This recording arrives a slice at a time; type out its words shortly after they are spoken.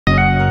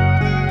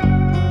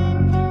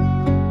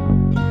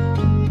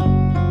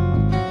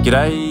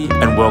G'day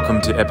and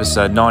welcome to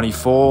episode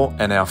 94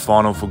 and our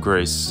final for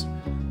Greece.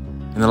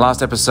 In the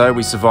last episode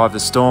we survived the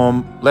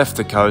storm, left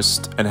the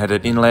coast and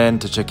headed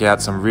inland to check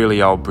out some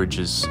really old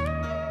bridges.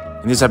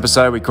 In this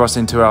episode we cross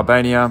into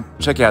Albania,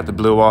 check out the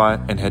Blue Eye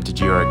and head to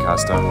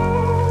Gjirokastra.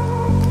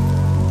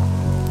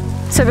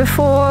 So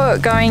before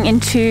going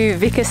into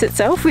Vikos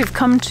itself, we've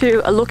come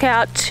to a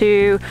lookout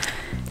to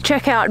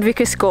check out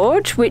Vikos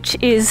Gorge, which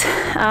is,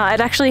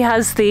 it actually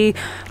has the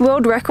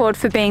world record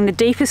for being the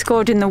deepest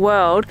gorge in the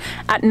world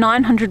at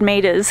 900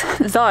 meters,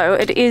 though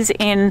it is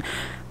in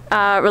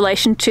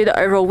relation to the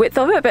overall width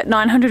of it, but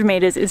 900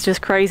 meters is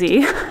just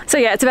crazy. So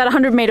yeah, it's about a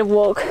 100-meter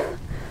walk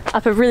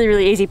up a really,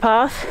 really easy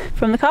path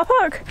from the car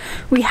park.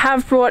 We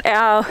have brought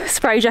our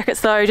spray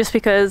jackets though, just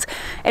because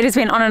it has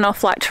been on and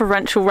off like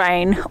torrential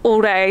rain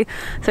all day.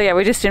 So yeah,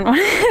 we just didn't want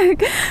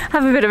to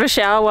have a bit of a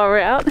shower while we're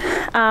out.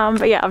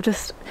 But yeah, I've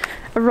just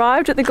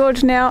arrived at the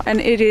gorge now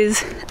and it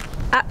is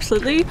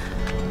absolutely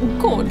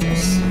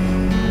gorgeous.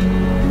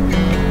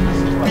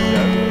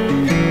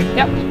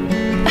 Yep.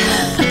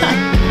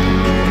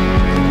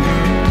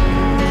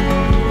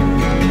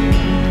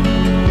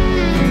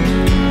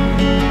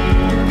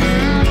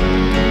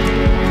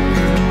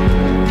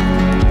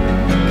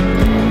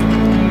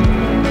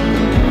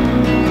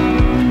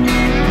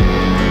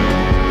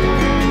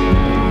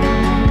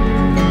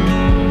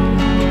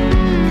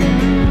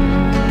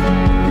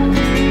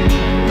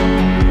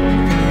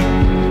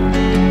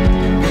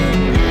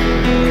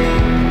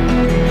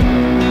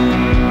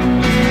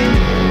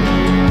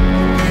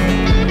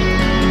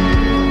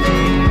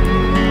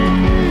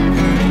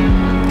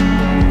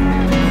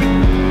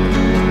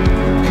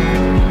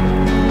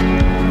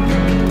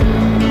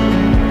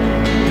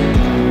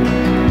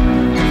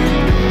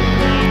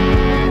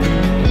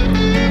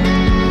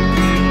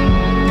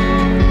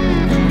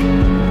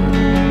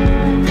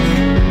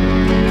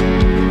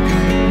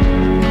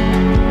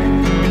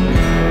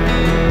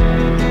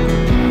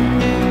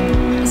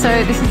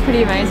 So this is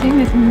pretty amazing.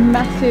 This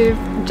massive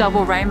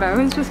double rainbow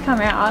has just come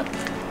out.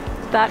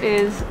 That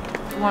is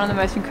one of the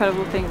most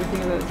incredible things I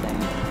think I've ever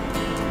seen.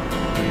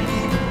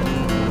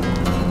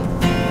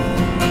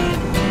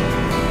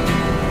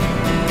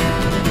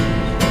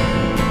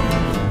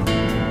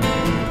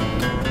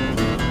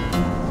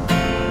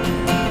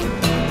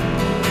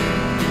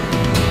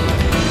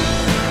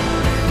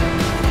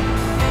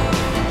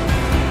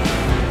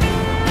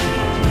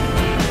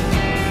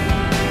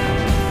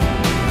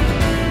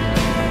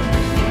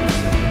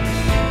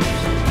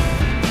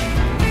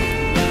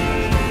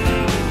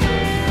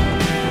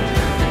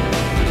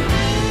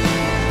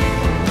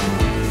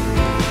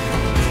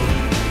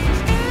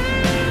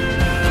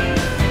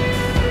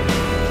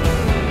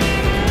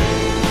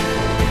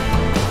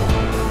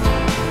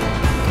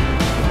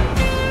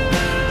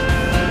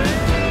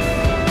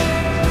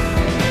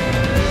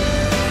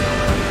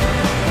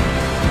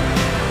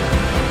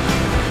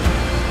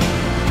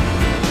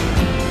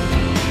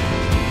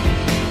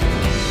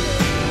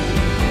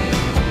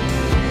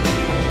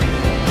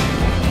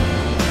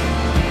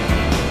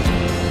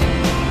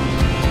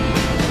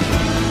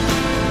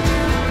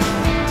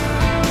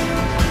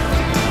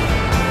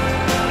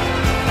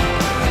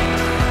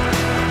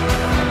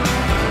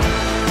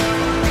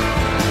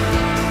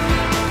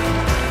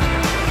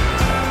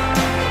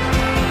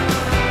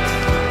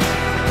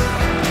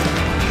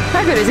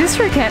 How good is this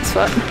for a camp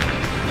spot?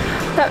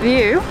 That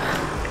view,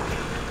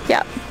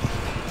 yeah,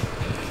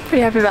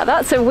 pretty happy about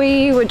that. So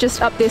we were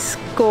just up this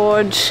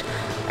gorge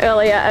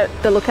earlier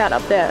at the lookout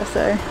up there,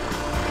 so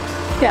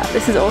yeah,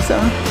 this is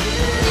awesome.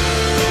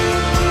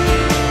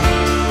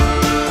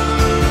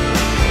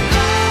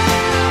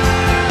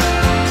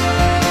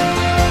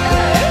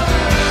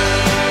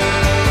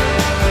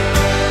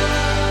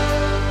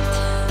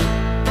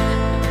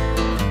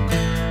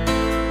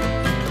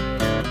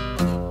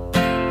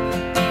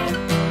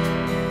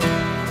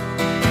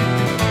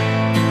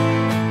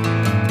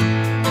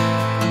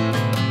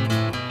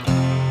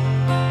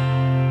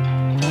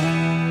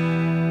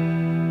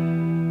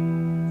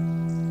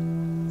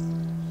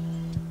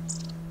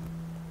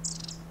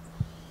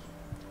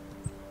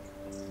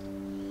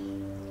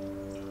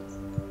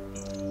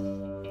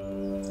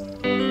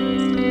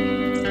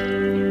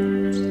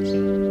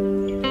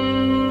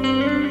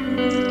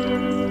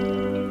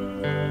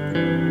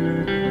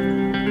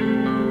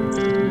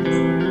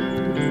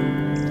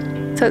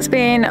 So it's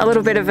been a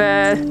little bit of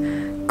a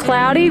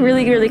cloudy,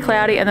 really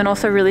cloudy, and then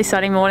also really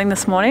sunny morning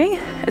this morning.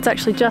 It's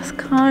actually just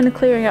kind of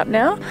clearing up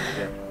now.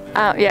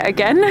 Yeah,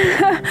 again.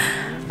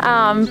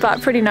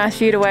 But pretty nice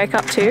view to wake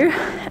up to.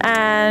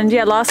 And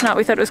yeah, last night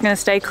we thought it was going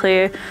to stay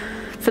clear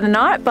for the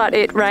night, but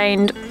it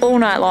rained all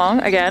night long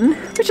again,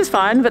 which is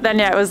fine. But then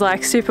yeah, it was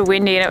like super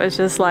windy and it was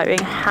just like being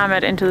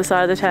hammered into the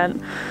side of the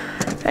tent.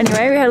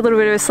 Anyway, we had a little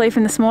bit of a sleep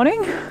in this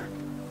morning.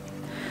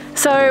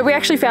 So we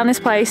actually found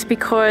this place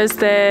because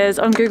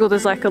on Google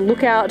there's like a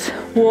lookout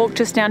walk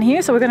just down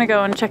here, so we're going to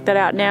go and check that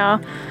out now.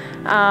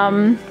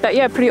 But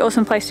yeah, pretty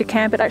awesome place to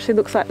camp. It actually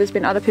looks like there's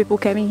been other people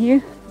camping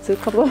here. There's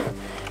a couple of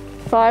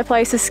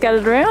fireplaces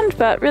scattered around,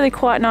 but really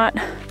quiet night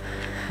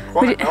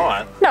Why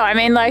not? No, I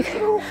mean like,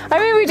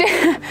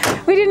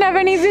 we didn't have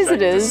any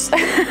visitors.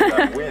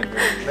 That wind,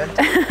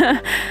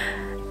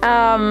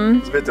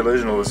 it's a bit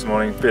delusional this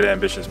morning. A bit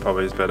ambitious,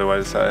 probably is a better way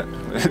to say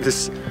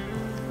it.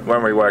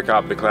 When we woke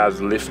up, the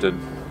clouds lifted,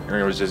 and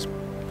it was just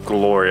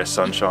glorious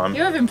sunshine.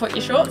 You even put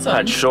your shorts on. I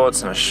had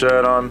shorts and a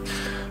shirt on.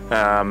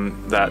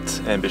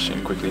 That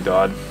ambition quickly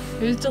died.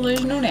 Who's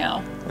delusional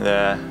now?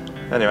 Yeah.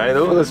 Anyway,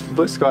 oh, there's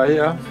blue sky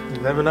here.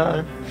 You never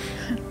know.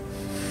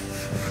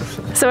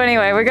 So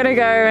anyway, we're gonna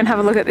go and have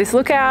a look at this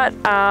lookout,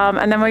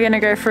 and then we're gonna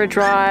go for a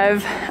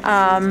drive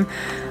a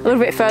little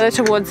bit further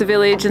towards the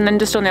village, and then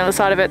just on the other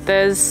side of it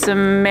there's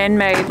some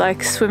man-made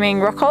like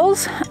swimming rock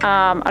holes.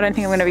 I don't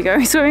think I'm gonna be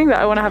going swimming, but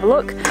I wanna have a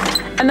look.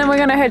 And then we're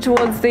gonna head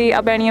towards the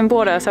Albanian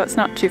border, so it's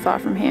not too far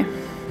from here.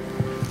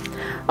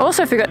 I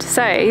also forgot to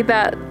say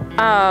that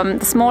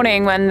this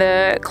morning when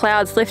the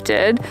clouds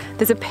lifted,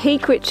 there's a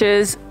peak which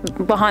is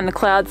behind the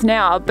clouds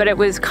now, but it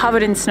was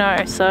covered in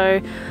snow,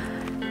 so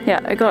yeah,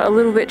 it got a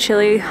little bit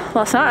chilly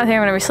last night. I think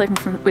I'm going to be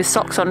sleeping with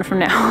socks on from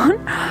now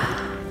on.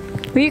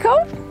 Were you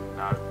cold?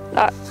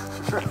 No.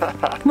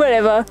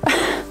 Whatever.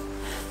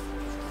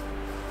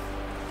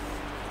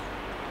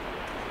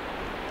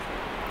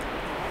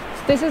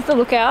 This is the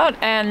lookout,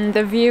 and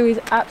the view is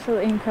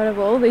absolutely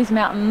incredible. These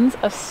mountains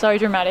are so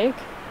dramatic.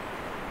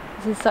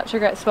 This is such a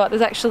great spot.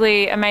 There's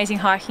actually amazing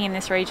hiking in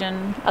this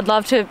region. I'd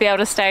love to be able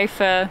to stay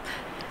for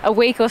a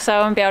week or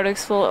so and be able to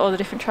explore all the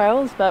different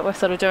trails, but we're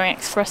sort of doing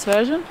express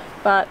version.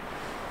 But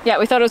yeah,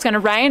 we thought it was going to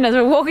rain as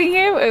we were walking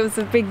here. It was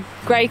a big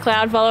grey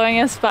cloud following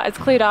us, but it's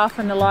cleared up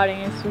and the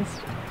lighting is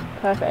just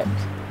perfect.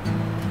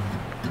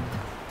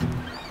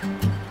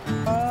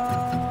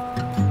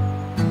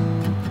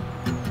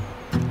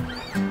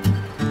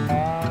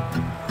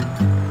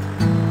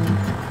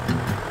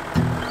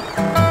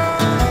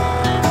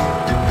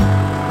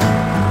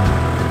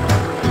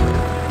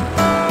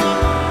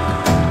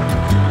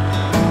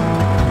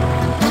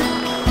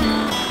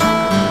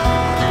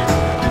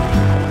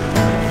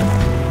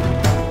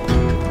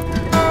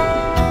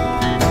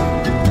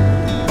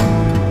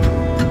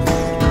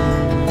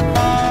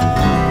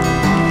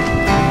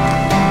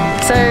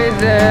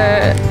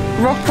 The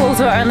rock pools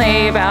were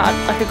only about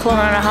like 1.5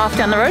 kilometres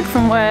down the road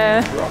from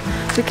where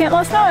we camped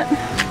last night.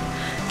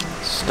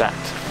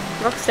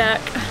 Stacked. Rock stack.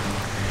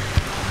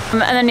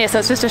 And then yeah, so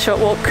it's just a short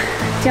walk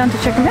down to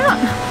check them out.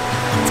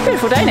 It's a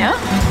beautiful day now.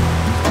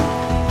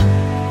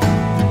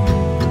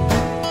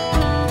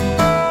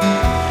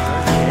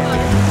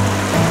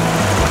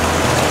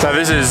 So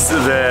this is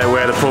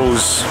where the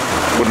pools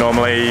would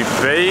normally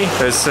be.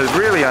 There's a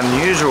really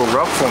unusual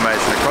rock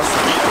formation across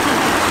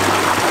them.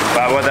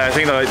 But what I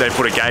think they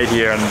put a gate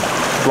here and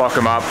block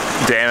them up,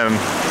 dam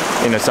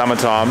them in the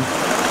summertime.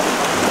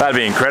 That'd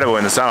be incredible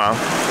in the summer.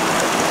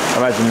 I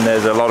imagine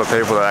there's a lot of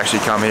people that actually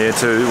come here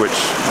too, which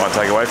might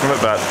take away from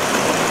it, but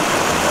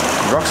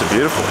the rocks are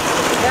beautiful.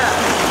 Yeah.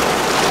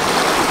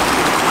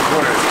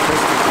 Water is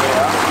crystal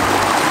clear.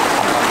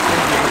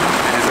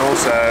 It is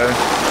also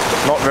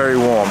not very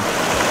warm.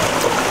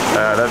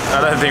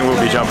 I don't think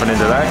we'll be jumping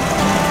into that.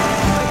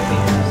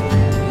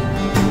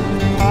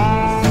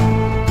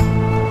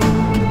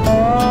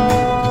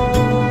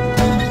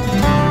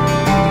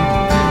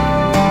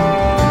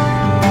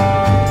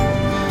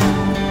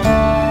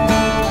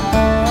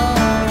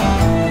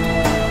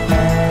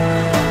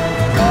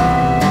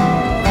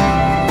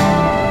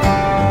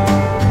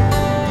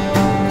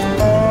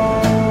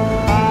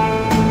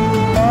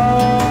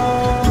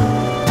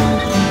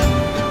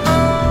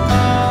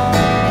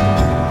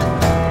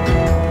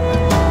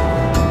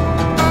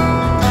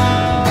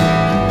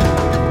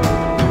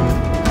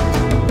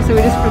 So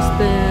we just crossed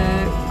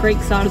the Greek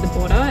side of the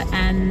border,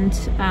 and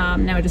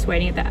now we're just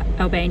waiting at the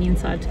Albanian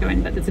side to go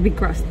in, but there's a big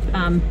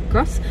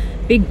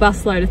big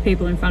busload of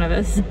people in front of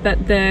us.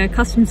 But the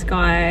customs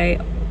guy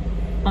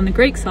on the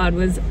Greek side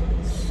was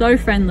so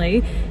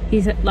friendly.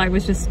 He's like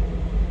was just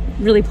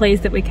really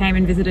pleased that we came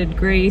and visited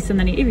Greece, and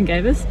then he even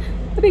gave us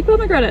a big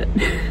pomegranate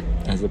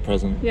as a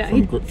present. Yeah,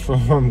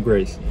 from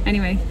Greece.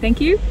 Anyway,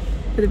 thank you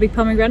for the big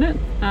pomegranate.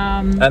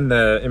 And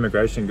the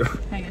immigration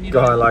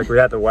guy, like we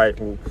had to wait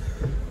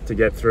to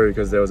get through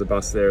because there was a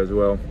bus there as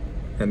well,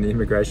 and the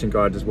immigration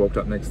guy just walked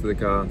up next to the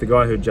car. The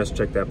guy who just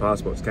checked our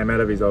passports came out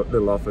of his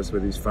little office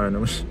with his phone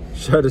and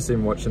showed us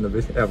him watching our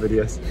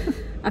videos.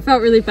 I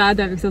felt really bad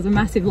though because there was a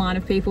massive line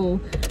of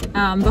people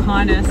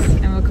behind us,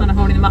 and we were kind of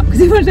holding them up because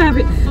he wanted to have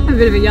a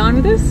bit of a yarn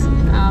with us.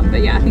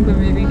 But yeah, I think we're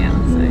moving now,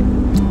 so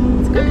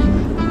it's good.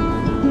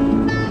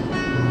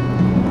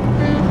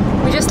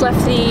 We just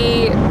left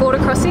the border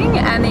crossing,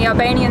 and the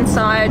Albanian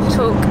side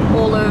took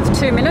all of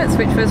 2 minutes,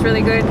 which was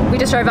really good. We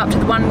just drove up to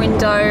the one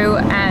window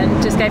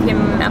and just gave him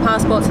our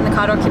passports and the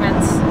car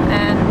documents,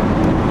 and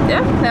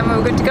yeah, then we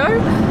were good to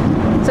go.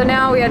 So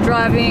now we are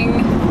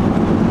driving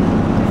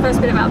the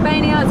first bit of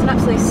Albania. It's an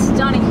absolutely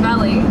stunning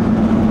valley,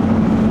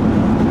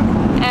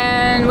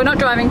 and we're not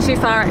driving too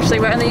far actually.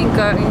 We're only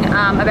going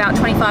about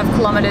 25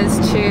 kilometres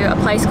to a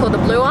place called the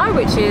Blue Eye,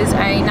 which is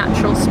a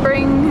natural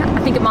spring.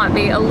 I think it might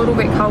be a little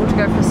bit cold to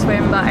go for a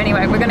swim, but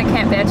anyway, we're going to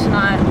camp there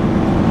tonight,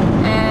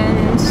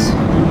 and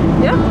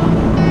yeah.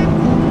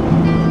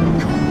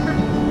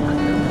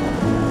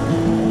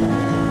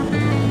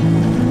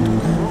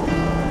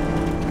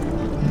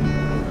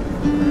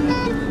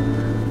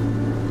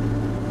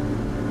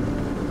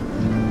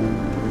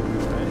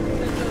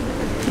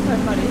 so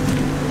muddy.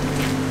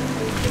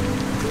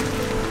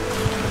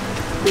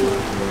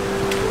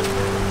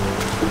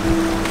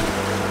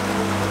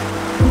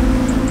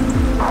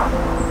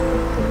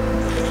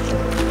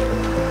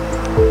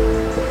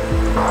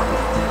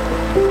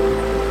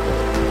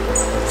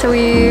 So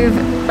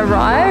we've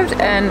arrived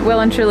and well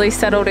and truly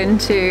settled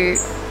into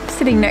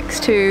sitting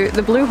next to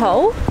the blue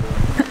hole.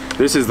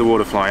 This is the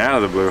water flowing out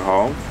of the blue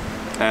hole,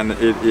 and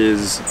it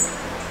is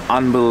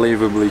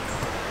unbelievably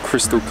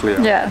crystal clear.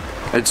 Yeah.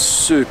 It's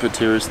super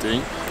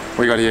touristy.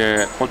 We got here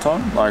at what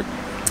time? Like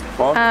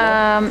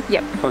 5?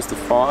 Yep. Close to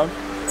 5.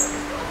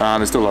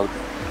 There's still a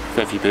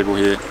fair few people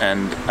here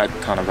and a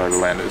ton of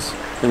overlanders.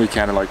 I think we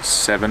counted like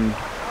 7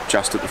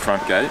 just at the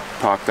front gate,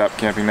 parked up,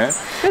 camping there.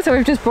 So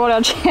we've just brought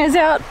our chairs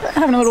out,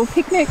 having a little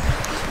picnic.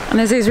 And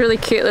there's these really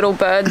cute little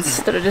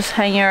birds that are just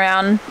hanging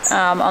around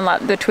on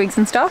like the twigs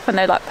and stuff, and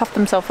they like puff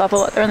themselves up a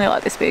lot. They're only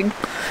like this big.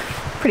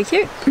 Pretty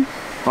cute.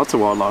 Lots of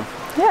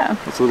wildlife. Yeah.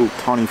 Lots of little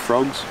tiny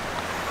frogs.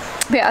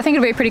 But yeah, I think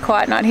it'll be a pretty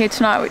quiet night here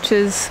tonight, which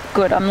is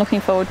good. I'm looking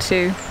forward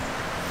to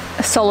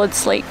a solid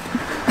sleep.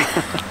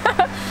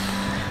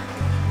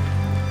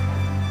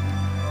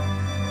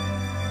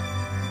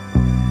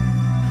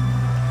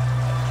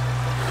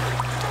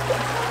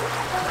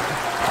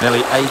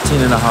 Nearly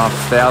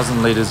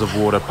 18,500 litres of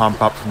water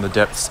pump up from the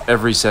depths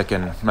every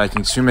second,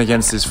 making swimming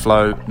against this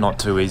flow not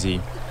too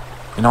easy.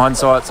 In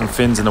hindsight, some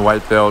fins in the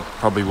weight belt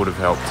probably would have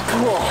helped.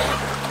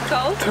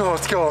 Cold? Oh,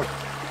 it's cold.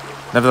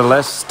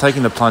 Nevertheless,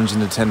 taking the plunge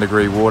into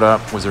 10-degree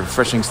water was a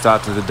refreshing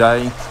start to the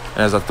day, and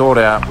as I thought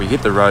out, we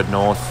hit the road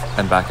north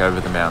and back over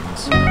the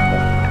mountains.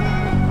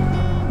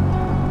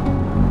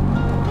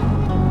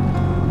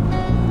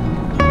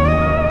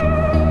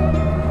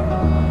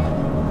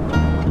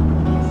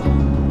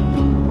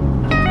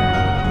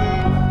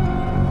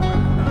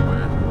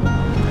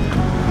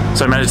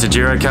 So I made it to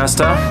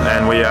Gjirokastër,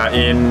 and we are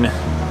in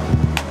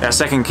our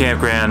second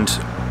campground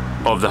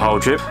of the whole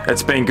trip.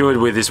 It's been good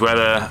with this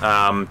weather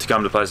to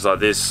come to places like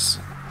this.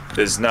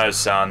 There's no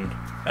sun,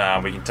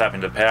 we can tap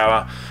into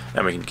power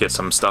and we can get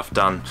some stuff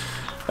done.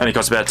 Only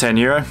costs about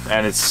 €10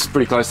 and it's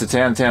pretty close to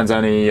town. Town's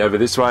only over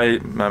this way,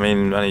 I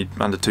mean only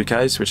under 2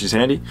 k's, which is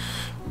handy.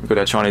 We've got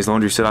our Chinese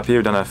laundry set up here,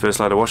 we've done our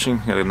first load of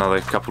washing, got another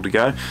couple to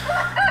go.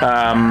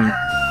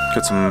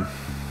 Got some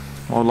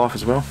wildlife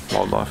as well,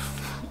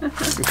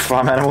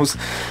 farm animals.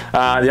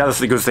 The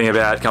other good thing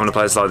about coming to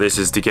places like this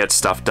is to get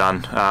stuff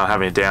done.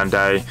 Having a down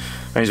day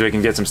means we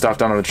can get some stuff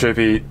done on the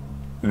Troopy.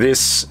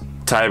 This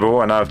table,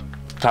 I know I've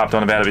harped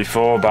on about it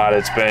before, but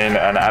it's been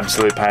an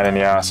absolute pain in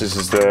the ass. This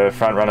is the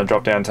front runner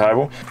drop down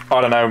table. I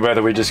don't know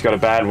whether we just got a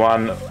bad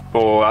one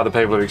or other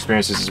people have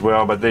experienced this as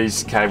well, but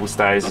these cable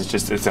stays,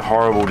 it's a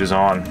horrible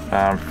design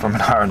from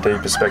an R&D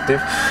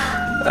perspective.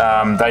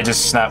 They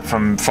just snap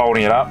from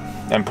folding it up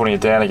and putting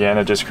it down again.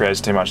 It just creates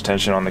too much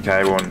tension on the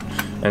cable and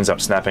ends up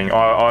snapping.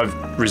 I've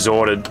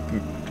resorted,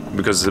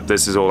 because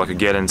this is all I could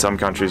get in some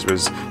countries,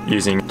 was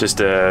using just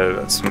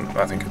I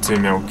think a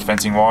 2mm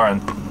fencing wire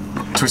and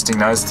twisting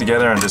those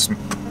together and just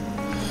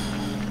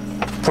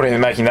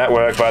making that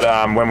work. But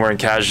when we're in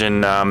Kaj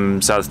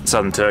in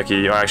southern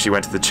Turkey, I actually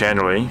went to the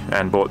chandlery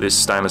and bought this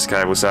stainless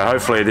cable. So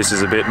hopefully this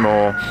is a bit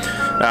more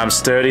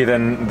sturdy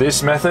than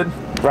this method.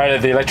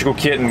 Rated the electrical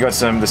kit and got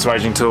the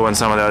swaging tool and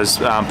some of those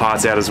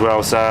parts out as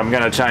well. So I'm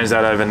going to change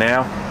that over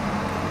now,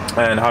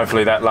 and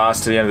hopefully that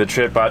lasts to the end of the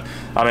trip. But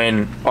I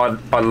mean,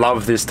 I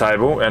love this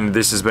table, and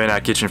this has been our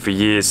kitchen for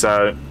years,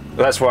 so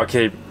that's why I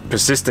keep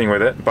persisting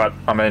with it. But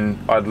I mean,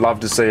 I'd love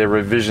to see a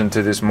revision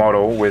to this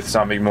model with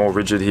something more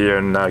rigid here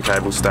and no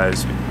cable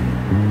stays.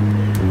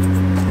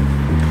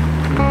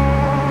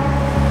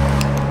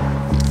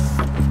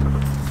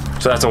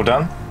 So that's all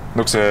done.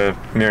 Looks a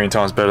million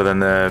times better than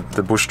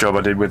the bush job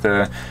I did with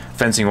the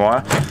fencing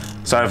wire.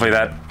 So hopefully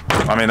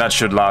that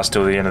should last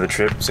till the end of the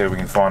trip, so we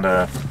can find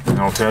an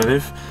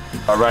alternative.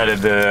 I rated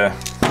the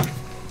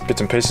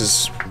bits and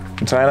pieces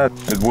container.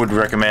 I would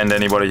recommend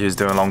anybody who's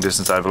doing long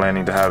distance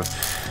overlanding to have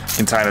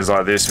containers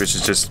like this, which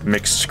is just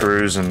mixed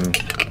screws and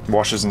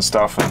washers and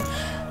stuff. And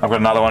I've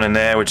got another one in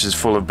there which is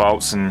full of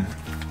bolts and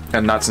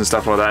nuts and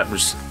stuff like that,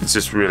 which it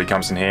just really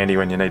comes in handy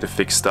when you need to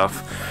fix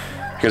stuff.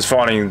 Because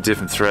finding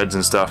different threads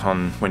and stuff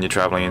when you're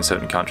traveling in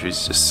certain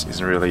countries just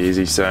isn't really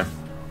easy. So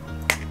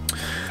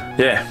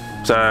yeah,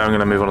 so I'm going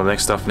to move on to the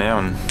next stuff now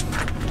and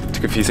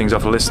tick a few things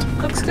off the list.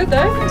 Looks good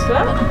though, thanks for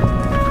that.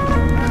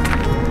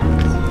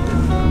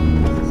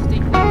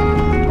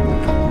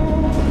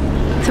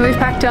 So we've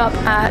packed up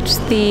at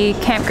the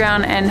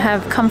campground and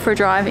have come for a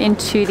drive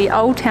into the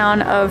old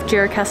town of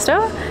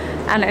Gjirokastër,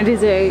 and it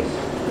is a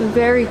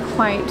very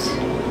quaint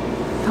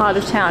part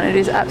of town. It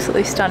is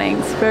absolutely stunning.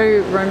 It's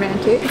very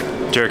romantic.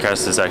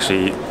 Gjirokastër is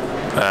actually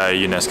a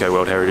UNESCO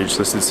World Heritage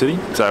listed city,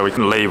 so we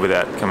can leave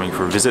without coming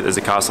for a visit. There's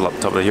a castle up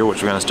the top of the hill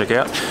which we're going to check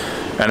out,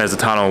 and there's a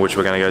tunnel which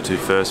we're going to go to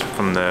first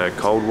from the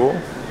Cold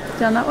War.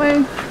 Down that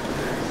way,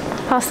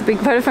 past the big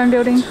Vodafone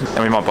building.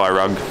 And we might buy a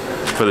rug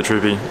for the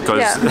Troopy,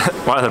 because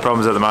one of the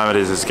problems at the moment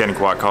is it's getting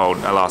quite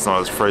cold. Last night it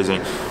was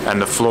freezing,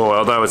 and the floor,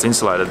 although it's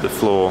insulated, the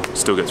floor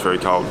still gets very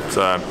cold,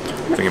 so I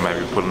think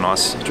maybe put a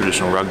nice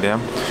traditional rug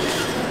down.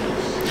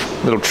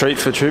 Little treat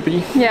for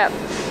Troopy. Yeah.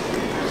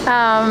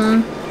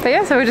 But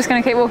yeah, so we're just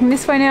going to keep walking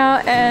this way now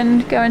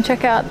and go and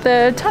check out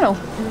the tunnel.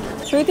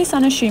 Through this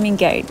unassuming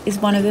gate is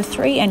one of the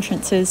 3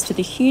 entrances to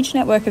the huge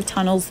network of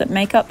tunnels that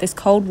make up this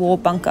Cold War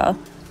bunker.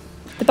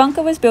 The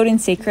bunker was built in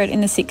secret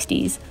in the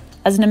 60s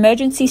as an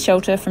emergency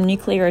shelter from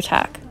nuclear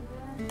attack.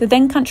 The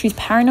then country's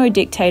paranoid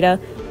dictator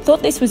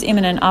thought this was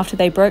imminent after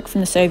they broke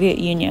from the Soviet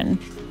Union.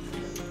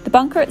 The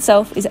bunker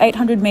itself is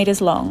 800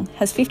 metres long,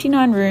 has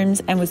 59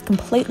 rooms and was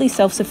completely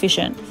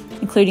self-sufficient,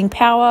 including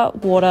power,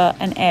 water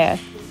and air,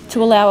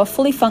 to allow a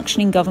fully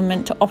functioning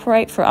government to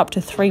operate for up to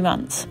 3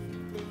 months.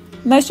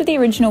 Most of the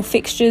original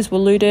fixtures were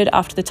looted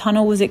after the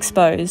tunnel was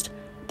exposed,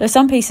 though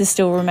some pieces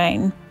still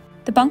remain.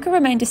 The bunker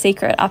remained a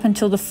secret up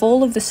until the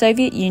fall of the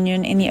Soviet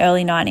Union in the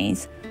early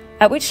 90s,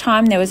 at which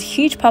time there was a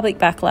huge public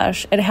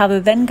backlash at how the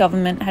then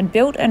government had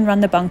built and run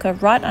the bunker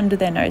right under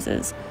their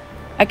noses.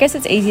 I guess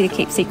it's easy to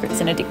keep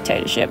secrets in a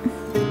dictatorship.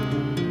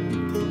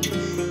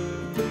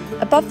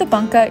 Above the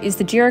bunker is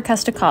the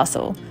Jiracusta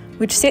Castle,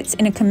 which sits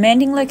in a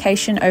commanding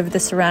location over the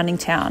surrounding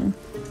town.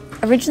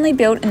 Originally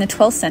built in the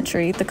 12th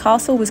century, the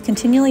castle was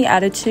continually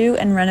added to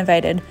and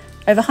renovated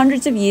over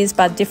hundreds of years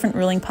by different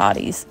ruling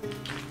parties.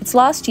 Its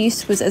last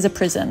use was as a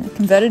prison,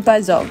 converted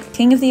by Zog,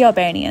 king of the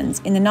Albanians,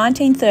 in the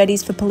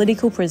 1930s for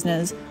political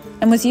prisoners,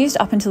 and was used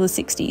up until the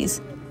 60s.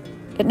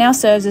 It now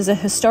serves as a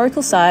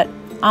historical site,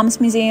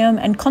 arms museum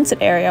and concert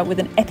area with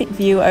an epic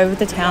view over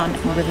the town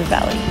and river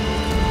valley.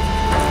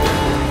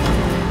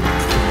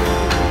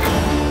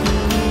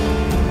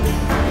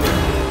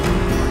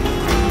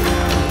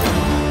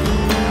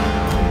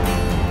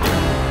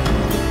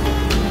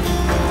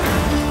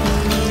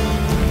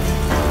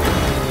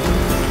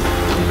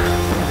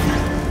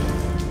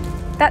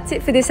 That's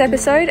it for this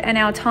episode and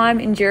our time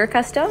in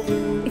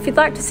Jiracusta. If you'd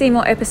like to see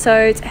more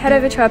episodes, head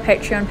over to our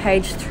Patreon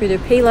page through the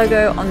P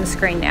logo on the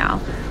screen now.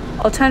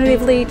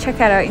 Alternatively, check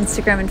out our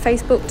Instagram and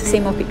Facebook to see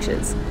more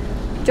pictures.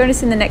 Join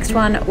us in the next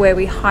one where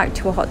we hike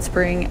to a hot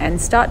spring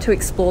and start to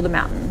explore the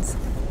mountains.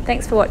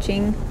 Thanks for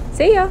watching.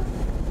 See ya!